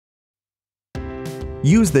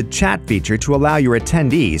Use the chat feature to allow your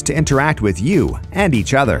attendees to interact with you and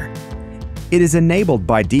each other. It is enabled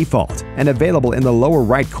by default and available in the lower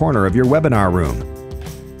right corner of your webinar room.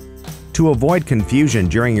 To avoid confusion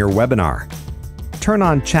during your webinar, turn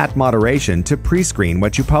on chat moderation to pre-screen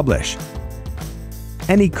what you publish.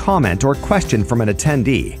 Any comment or question from an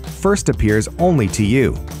attendee first appears only to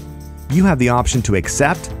you. You have the option to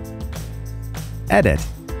accept, edit,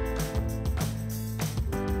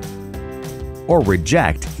 or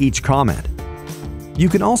reject each comment. You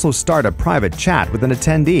can also start a private chat with an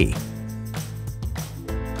attendee,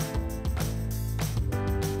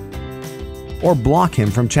 or block him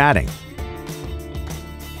from chatting.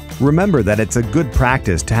 Remember that it's a good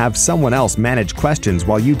practice to have someone else manage questions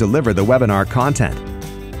while you deliver the webinar content.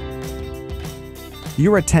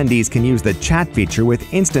 Your attendees can use the chat feature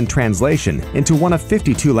with instant translation into one of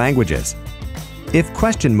 52 languages. If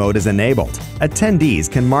question mode is enabled,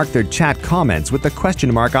 attendees can mark their chat comments with the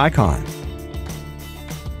question mark icon.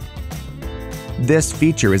 This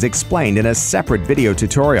feature is explained in a separate video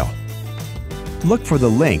tutorial. Look for the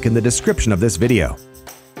link in the description of this video.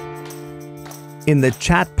 In the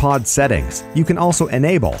chat pod settings, you can also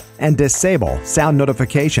enable and disable sound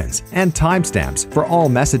notifications and timestamps for all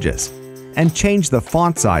messages, and change the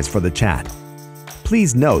font size for the chat.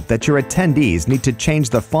 Please note that your attendees need to change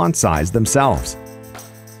the font size themselves.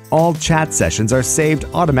 All chat sessions are saved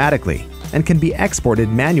automatically and can be exported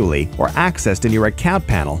manually or accessed in your account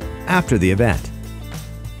panel after the event.